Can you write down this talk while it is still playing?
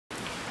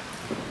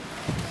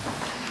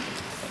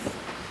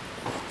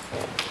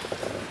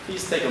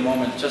please take a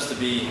moment just to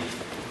be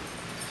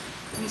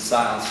in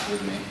silence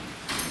with me.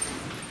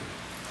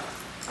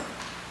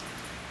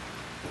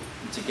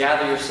 And to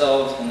gather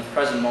yourselves in the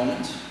present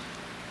moment.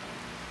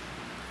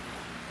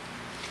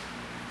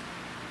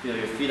 Feel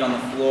your feet on the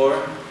floor,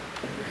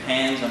 your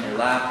hands on your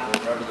lap, or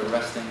wherever they're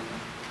resting.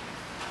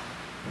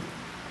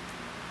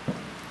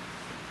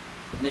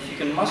 And if you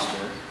can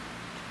muster,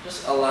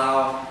 just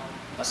allow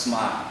a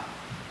smile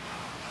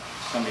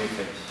to come to your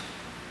face.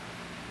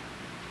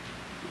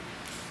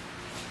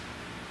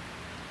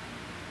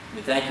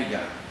 We thank you,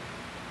 God,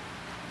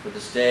 for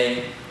this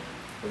day,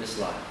 for this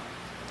life.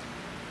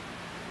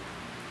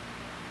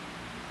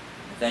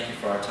 We thank you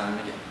for our time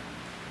together.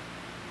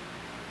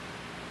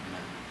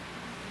 Amen.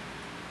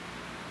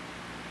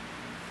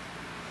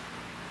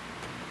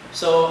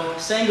 So,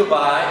 saying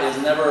goodbye is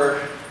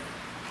never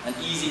an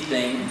easy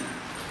thing.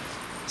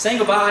 Saying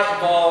goodbye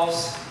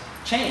involves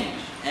change,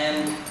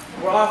 and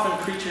we're often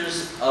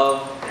creatures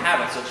of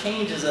habit. So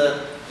change is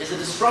a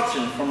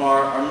disruption from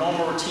our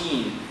normal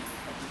routine.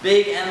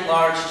 Big and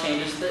large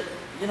changes that,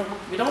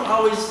 we don't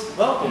always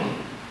welcome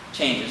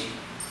changes.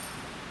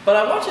 But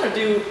I want you to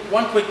do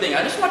one quick thing.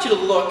 I just want you to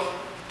look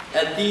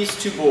at these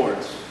two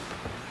boards.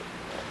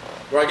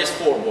 Or I guess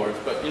 4 boards,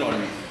 but you know what I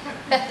mean.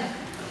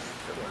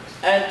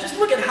 And just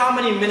look at how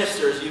many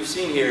ministers you've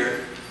seen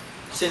here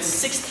since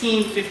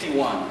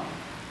 1651.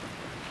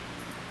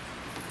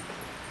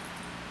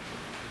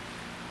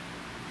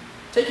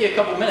 Take you a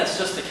couple minutes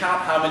just to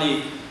count how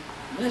many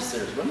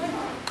ministers, wouldn't it?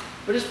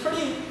 But it's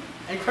pretty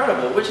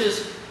incredible, which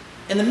is,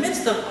 in the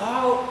midst of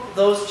all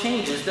those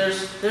changes,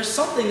 there's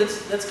something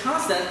that's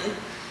constant. And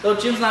though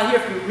Jim's not here,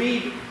 if you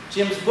read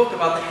Jim's book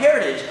about the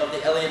heritage of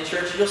the Elliott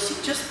Church, you'll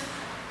see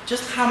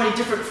just how many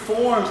different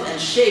forms and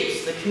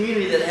shapes the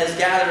community that has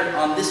gathered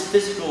on this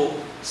physical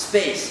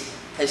space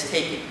has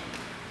taken.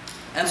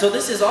 And so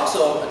this is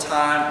also a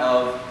time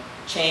of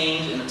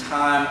change and a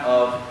time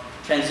of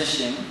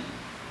transition,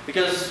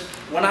 because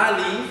when I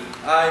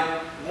leave,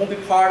 I won't be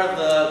part of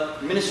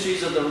the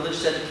ministries of the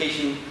religious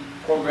education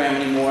program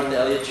anymore at the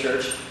Elliott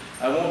Church.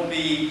 I won't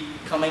be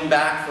coming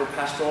back for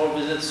pastoral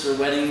visits or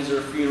weddings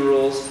or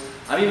funerals.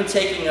 I'm even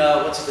taking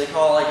what they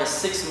call like a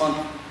 6-month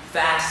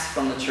fast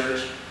from the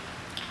church.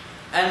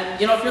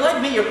 And if you're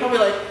like me, you're probably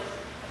like,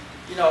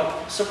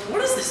 so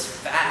what is this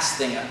fast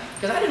thing?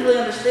 Because I didn't really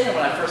understand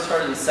when I first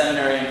started in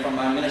seminary and from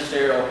my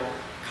ministerial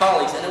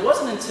colleagues. And it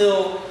wasn't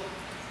until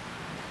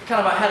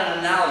I had an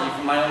analogy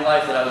from my own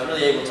life that I was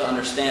really able to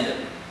understand it.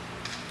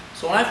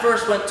 So when I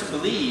first went to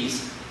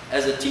Belize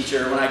as a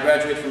teacher, when I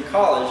graduated from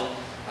college,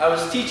 I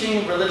was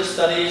teaching religious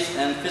studies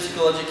and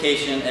physical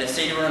education at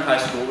Sadie Vernon High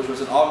School, which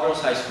was an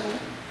all-girls high school.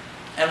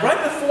 And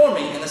right before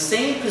me, in the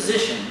same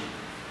position,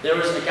 there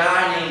was a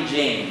guy named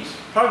James,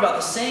 probably about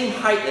the same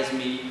height as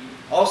me,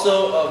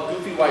 also a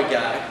goofy white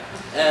guy.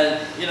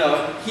 And,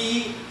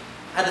 he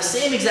had the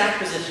same exact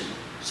position.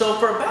 So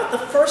for about the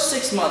first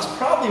 6 months,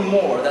 probably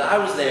more, that I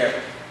was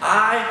there,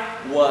 I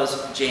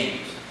was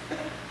James.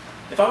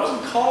 If I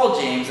wasn't called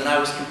James, then I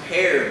was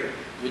compared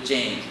with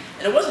James.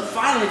 And it wasn't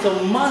finally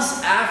until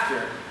months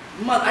after,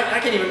 I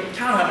can't even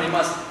count how many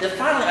months, that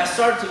finally I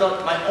started to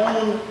develop my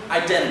own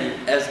identity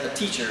as a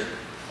teacher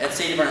at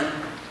Sadie Vernon.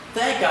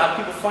 Thank God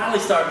people finally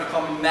started to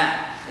call me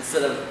Matt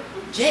instead of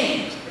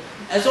James.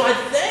 And so I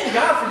thank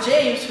God for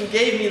James, who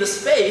gave me the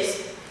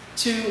space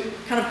to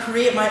kind of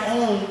create my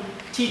own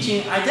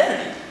teaching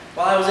identity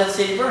while I was at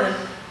Sadie Vernon.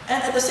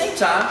 And at the same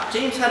time,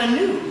 James had a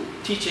new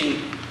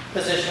teaching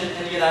position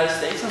in the United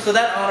States, and so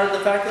that honored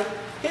the fact that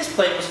his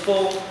plate was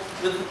full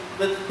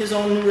with his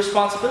own new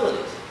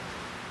responsibilities.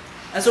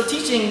 And so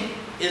teaching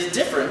is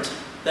different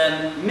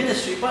than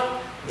ministry,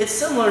 but it's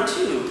similar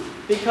too,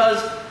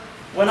 because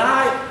when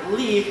I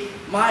leave,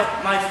 my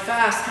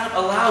fast kind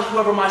of allows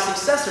whoever my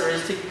successor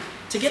is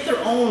to get their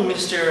own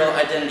ministerial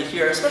identity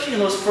here, especially in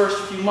those first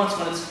few months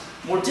when it's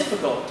more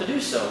difficult to do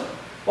so,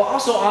 while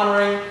also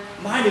honoring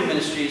my new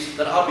ministries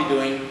that I'll be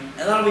doing,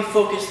 and I'll be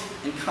focused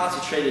and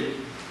concentrated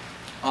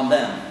on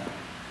them.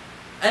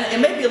 And it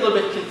may be a little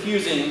bit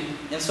confusing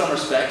in some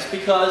respects,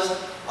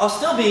 because I'll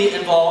still be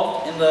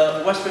involved in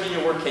the West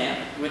Virginia Work Camp,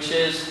 which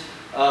is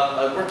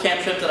a work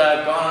camp trip that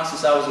I've gone on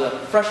since I was a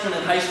freshman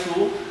in high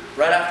school,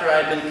 right after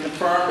I had been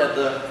confirmed at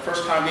the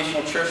First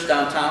Congregational Church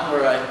downtown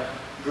where I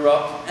grew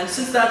up. And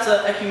since that's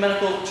an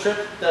ecumenical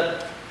trip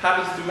that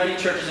happens through many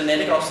churches in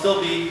Natick, I'll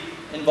still be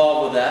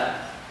involved with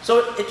that.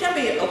 So it can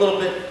be a little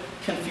bit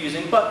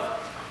confusing, but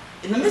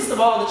in the midst of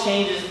all the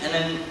changes and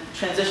then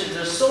transitions,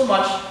 there's so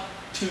much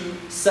to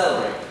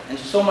celebrate and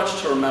so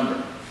much to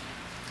remember.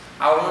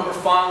 I remember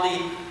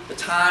fondly the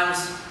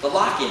times, the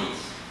lock-ins.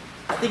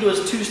 I think it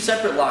was 2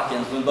 separate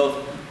lock-ins when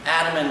both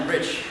Adam and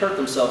Rich hurt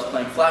themselves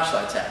playing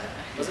flashlight tag.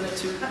 Wasn't it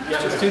 2? Yeah,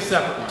 it was 2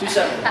 separate ones. 2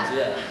 separate ones,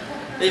 yeah.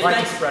 They'd like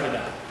to spread it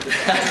out.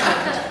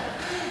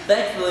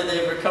 Thankfully,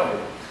 they've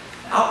recovered.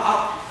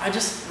 I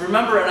just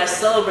remember and I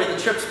celebrate the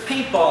trips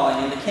paintballing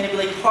and the Canopy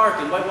Lake Park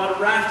and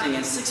whitewater rafting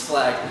and Six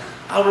Flags.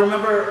 I'll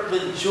remember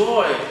with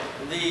joy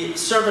the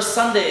service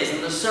Sundays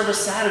and the service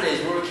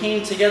Saturdays where we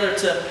came together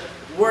to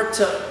work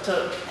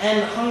to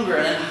end hunger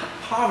and end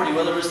poverty,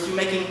 whether it was through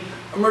making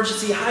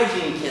emergency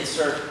hygiene kits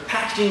or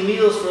packaging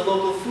meals for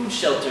local food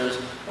shelters,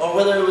 or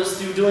whether it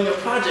was through doing a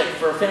project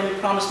for Family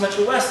Promise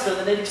Metro West or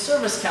the Native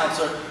Service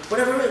Council,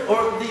 whatever it,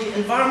 or the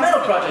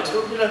environmental projects,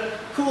 or the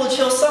Cool and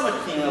Chill Summit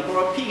cleanup,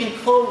 or a Pegan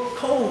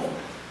Cove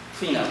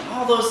cleanup.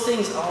 All those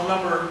things I'll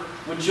remember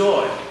with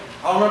joy.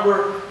 I'll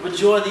remember with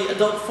joy the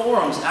adult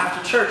forums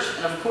after church,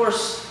 and of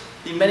course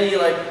the many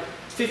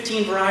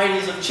 15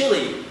 varieties of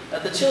chili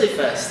at the Chili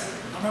Fest.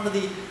 I remember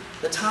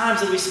the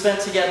times that we spent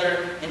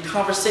together in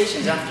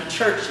conversations after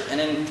church and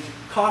in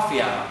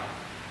coffee hour.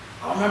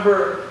 I'll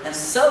remember and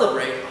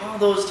celebrate all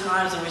those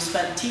times that we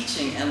spent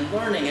teaching and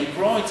learning and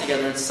growing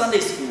together in Sunday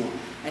school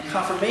and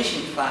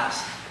confirmation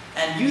class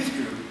and youth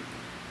group.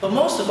 But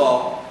most of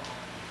all,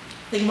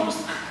 I think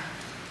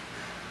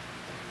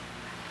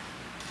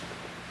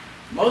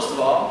most of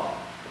all,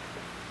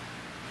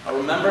 I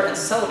remember and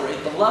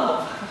celebrate the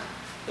love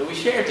that we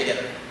shared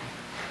together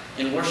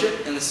in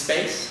worship, in the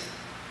space,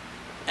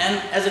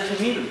 and as a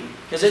community.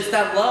 Because it's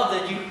that love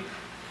that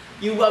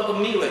you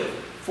welcomed me with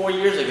 4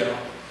 years ago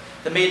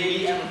that made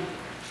me and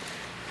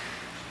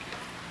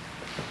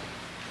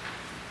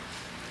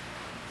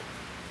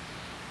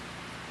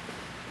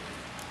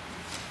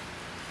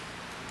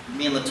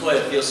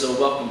Latoya feel so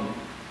welcome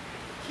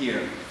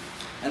here.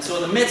 And so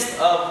in the midst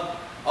of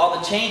all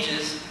the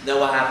changes that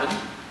will happen,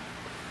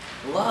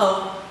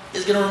 love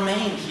is going to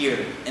remain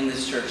here in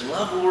this church.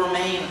 Love will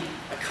remain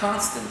a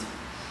constant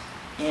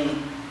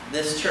in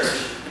this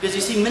church. Because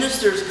you see,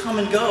 ministers come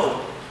and go,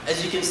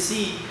 as you can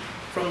see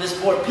from this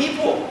board.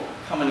 People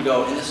come and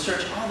go in this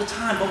church all the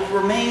time, but what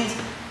remains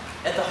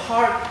at the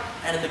heart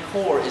and at the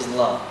core is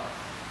love.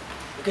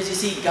 Because you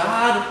see,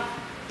 God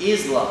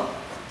is love,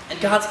 and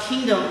God's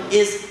kingdom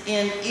is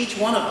in each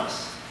one of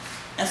us.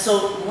 And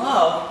so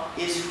love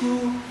is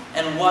who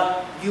and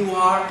what you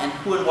are and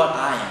who and what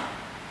I am.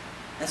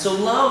 And so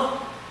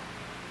love,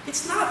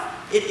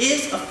 it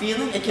is a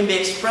feeling. It can be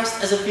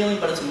expressed as a feeling,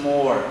 but it's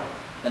more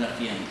than a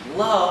feeling.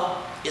 Love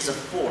is a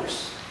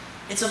force.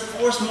 It's a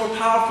force more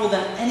powerful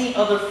than any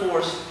other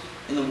force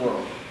in the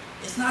world.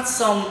 It's not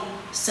some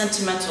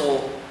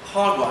sentimental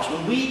hogwash.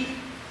 When we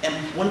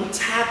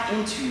tap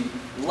into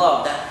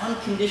love, that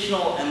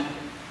unconditional and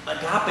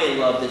agape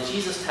love that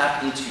Jesus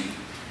tapped into,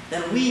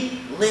 then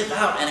we live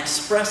out and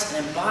express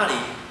and embody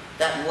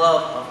that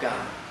love of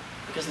God.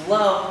 Because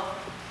love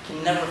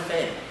can never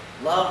fail.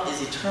 Love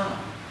is eternal.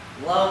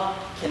 Love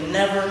can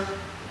never,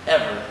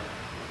 ever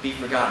be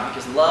forgotten.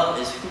 Because love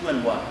is who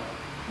and what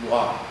you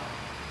are.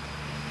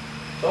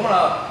 So I want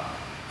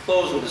to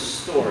close with a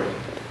story.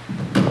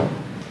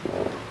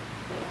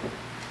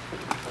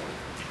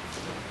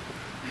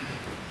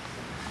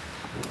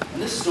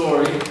 And this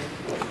story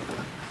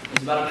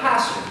is about a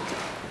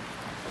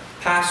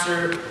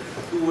pastor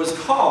who was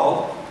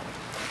called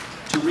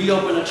to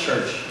reopen a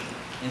church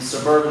in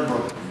suburban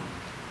Brooklyn.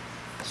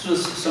 This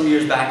was some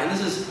years back, and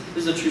this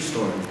is a true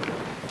story.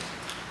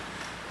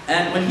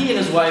 And when he and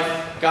his wife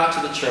got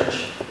to the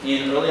church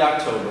in early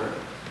October,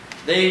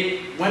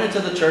 they went into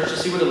the church to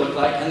see what it looked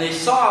like, and they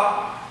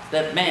saw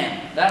that,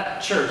 man,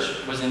 that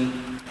church was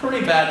in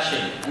pretty bad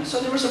shape. And so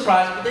they were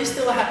surprised, but they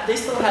still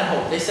had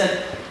hope. They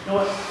said, you know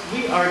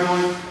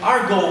what,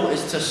 our goal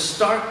is to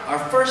start our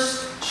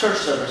first church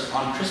service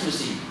on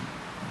Christmas Eve.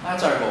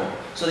 That's our goal.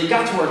 So they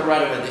got to work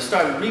right away. They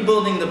started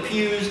rebuilding the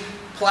pews,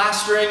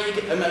 plastering.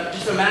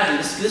 Just imagine,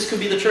 this could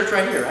be the church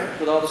right here, right?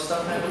 With all this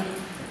stuff happening.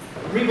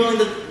 Rebuilding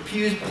the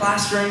pews,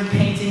 plastering,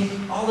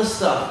 painting, all this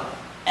stuff.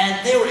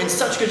 And they were in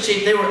such good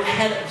shape, they were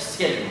ahead of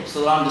schedule.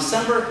 So that on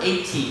December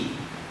 18th,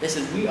 they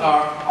said, we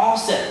are all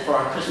set for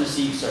our Christmas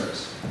Eve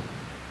service.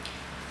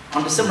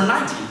 On December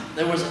 19th,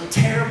 there was a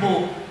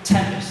terrible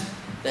tempest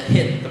that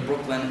hit the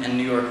Brooklyn and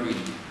New York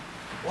region.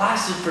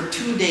 Lasted for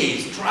 2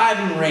 days,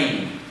 driving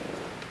rain.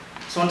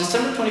 So on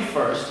December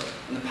 21st,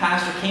 when the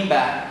pastor came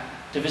back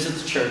to visit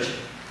the church,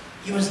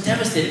 he was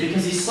devastated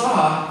because he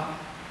saw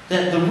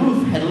that the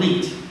roof had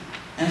leaked.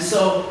 And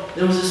so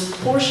there was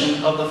this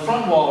portion of the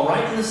front wall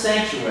right in the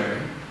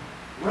sanctuary,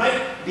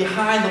 right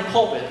behind the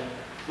pulpit,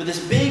 with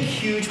this big,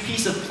 huge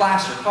piece of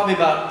plaster, probably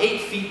about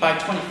 8 feet by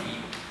 20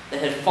 feet,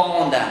 that had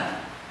fallen down.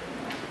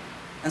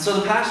 And so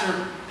the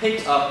pastor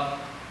picked up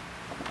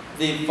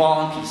the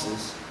fallen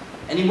pieces,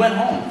 and he went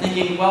home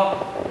thinking,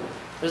 well,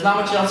 there's not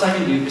much else I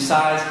can do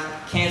besides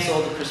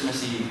cancel the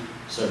Christmas Eve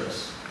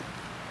service.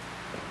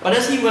 But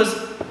as he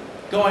was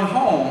going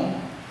home,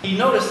 he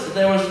noticed that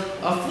there was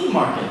a flea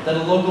market that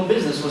a local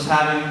business was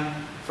having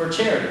for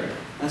charity.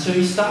 And so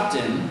he stopped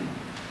in,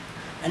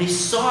 and he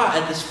saw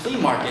at this flea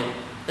market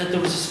that there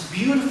was this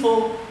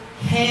beautiful,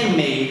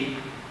 handmade,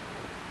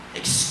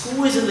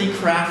 exquisitely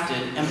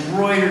crafted,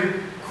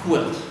 embroidered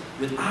quilt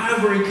with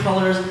ivory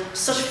colors,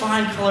 such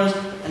fine colors,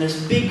 and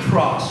this big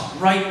cross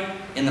right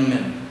in the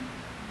middle.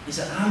 He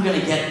said, I'm going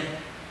to get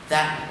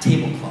that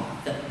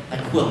tablecloth,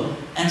 that quilt.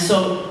 And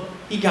so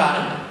he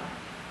got it,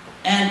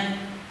 and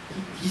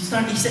he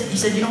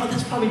said, you know what,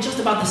 that's probably just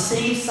about the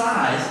same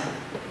size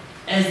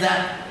as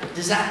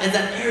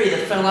that area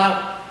that fell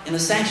out in the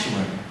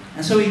sanctuary.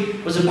 And so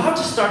he was about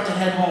to start to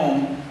head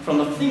home from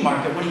the flea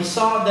market when he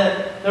saw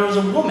that there was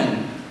a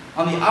woman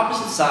on the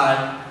opposite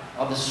side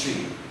of the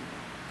street.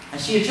 And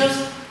she had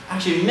just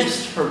actually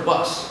missed her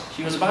bus.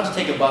 She was about to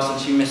take a bus and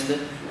she missed it.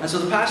 And so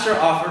the pastor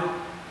offered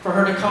for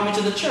her to come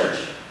into the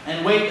church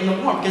and wait in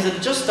the warm because it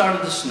had just started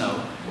to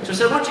snow. So he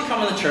said, why don't you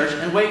come in the church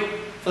and wait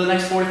for the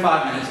next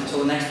 45 minutes until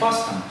the next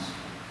bus comes.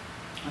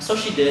 And so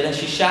she did, and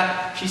she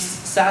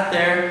sat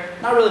there,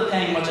 not really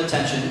paying much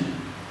attention,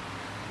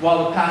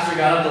 while the pastor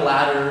got up the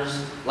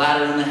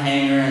ladder and the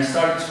hanger, and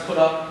started to put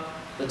up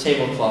the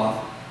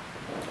tablecloth.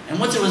 And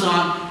once it was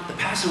on, the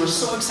pastor was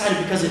so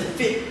excited because it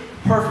fit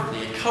perfectly.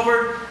 It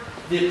covered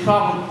the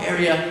problem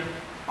area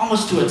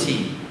almost to a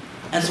T.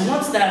 And so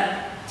once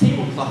that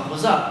tablecloth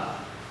was up,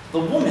 the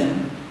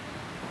woman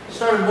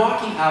started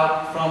walking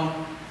out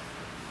from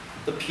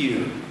the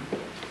pew,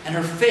 and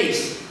her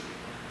face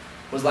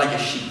was like a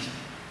sheet.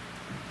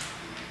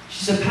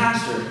 She said,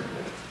 Pastor,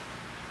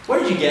 where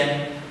did you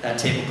get that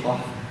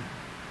tablecloth?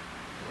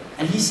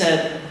 And he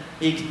said,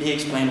 he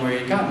explained where he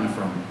had gotten it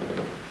from.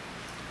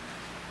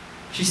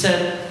 She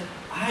said,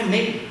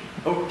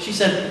 she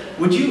said,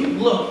 would you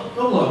go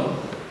look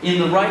in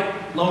the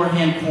right lower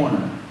hand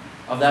corner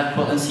of that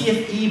quilt and see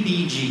if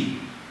EBG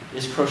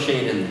is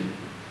crocheted in there.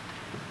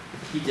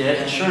 He did,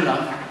 and sure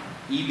enough,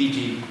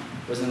 EBG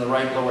was in the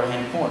right lower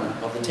hand corner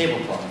of the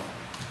tablecloth.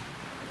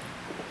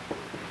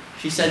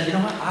 She said, you know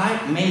what,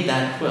 I made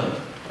that quilt,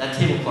 that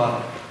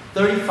tablecloth,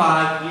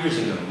 35 years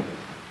ago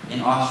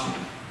in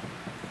Austria.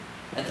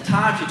 At the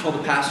time, she told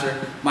the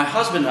pastor, my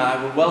husband and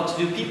I were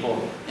well-to-do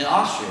people in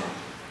Austria.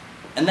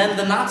 And then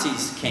the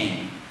Nazis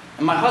came.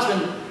 And my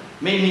husband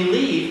made me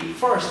leave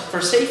first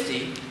for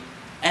safety,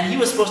 and he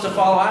was supposed to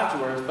follow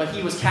afterwards, but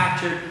he was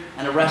captured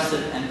and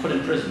arrested and put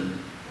in prison.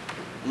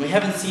 And we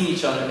haven't seen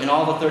each other in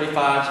all the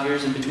 35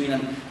 years in between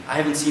them. I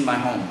haven't seen my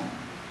home.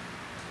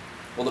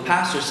 Well, the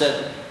pastor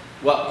said,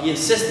 well, he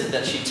insisted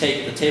that she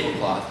take the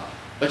tablecloth,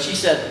 but she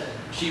said,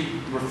 she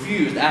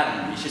refused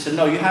adamantly. She said,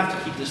 no, you have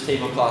to keep this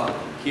tablecloth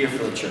here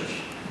for the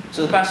church.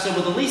 So the pastor said,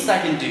 well, the least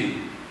I can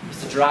do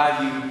is to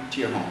drive you to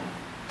your home.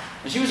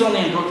 And she was only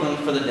in Brooklyn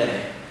for the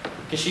day,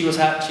 because she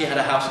had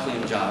a house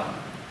cleaning job.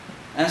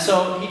 And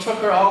so he took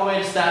her all the way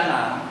to Staten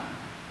Island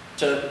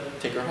to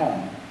take her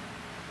home.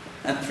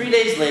 And 3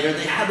 days later,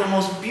 they had the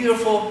most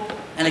beautiful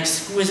and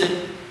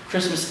exquisite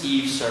Christmas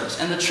Eve service.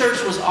 And the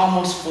church was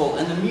almost full,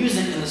 and the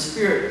music and the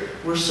spirit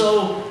were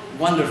so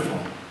wonderful.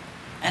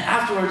 And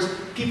afterwards,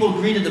 people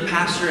greeted the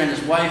pastor and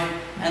his wife,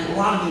 and a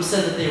lot of them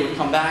said that they would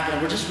come back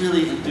and were just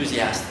really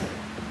enthusiastic.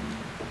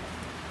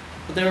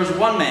 But there was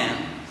one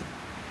man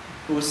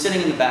who was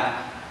sitting in the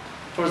back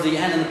towards the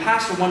end, and the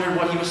pastor wondered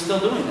what he was still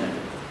doing there.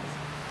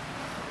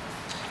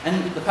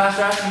 And the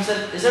pastor asked him, he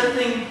said, is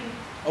everything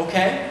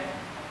okay?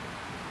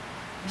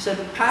 He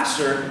said,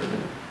 Pastor,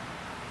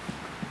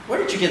 where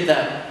did you get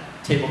that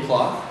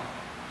tablecloth?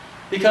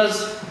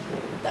 Because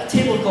that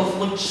tablecloth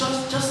looked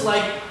just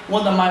like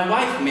one that my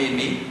wife made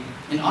me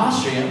in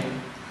Austria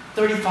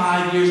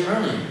 35 years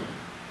earlier.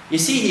 You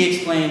see, he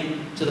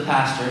explained to the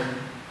pastor,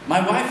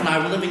 my wife and I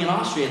were living in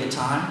Austria at the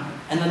time,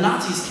 and the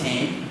Nazis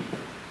came,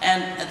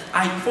 and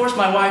I forced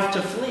my wife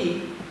to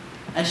flee,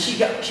 and she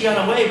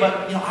got away,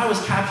 but I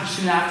was captured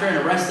soon after and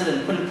arrested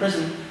and put in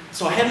prison,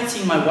 so I haven't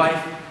seen my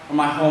wife or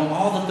my home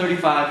all the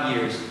 35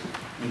 years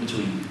in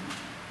between.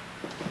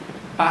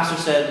 The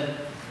pastor said,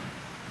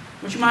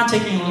 would you mind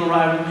taking a little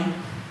ride with me?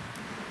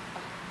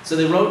 So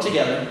they rode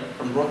together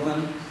from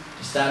Brooklyn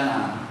to Staten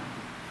Island.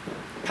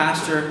 The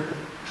pastor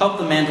helped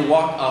the man to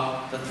walk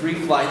up the 3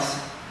 flights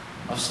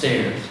of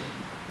stairs.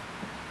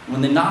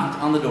 When they knocked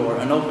on the door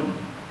and opened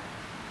it,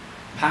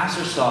 the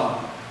pastor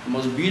saw the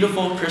most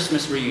beautiful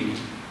Christmas reunion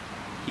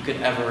he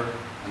could ever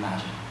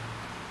imagine.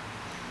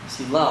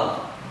 See,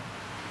 love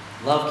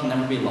can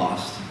never be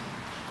lost,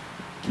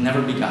 can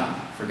never be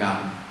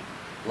forgotten.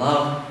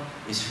 Love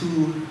is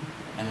who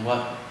and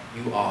what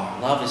you are.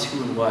 Love is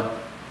who and what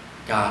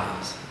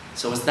God is.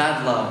 So it's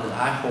that love that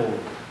I hold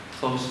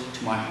close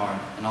to my heart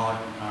in our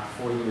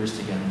 40 years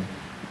together.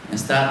 And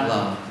it's that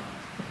love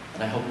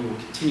that I hope we will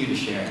continue to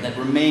share and that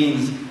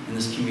remains in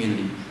this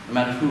community, no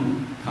matter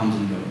who comes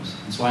and goes.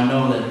 And so I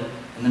know that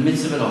in the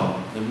midst of it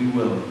all, that we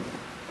will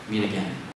meet again.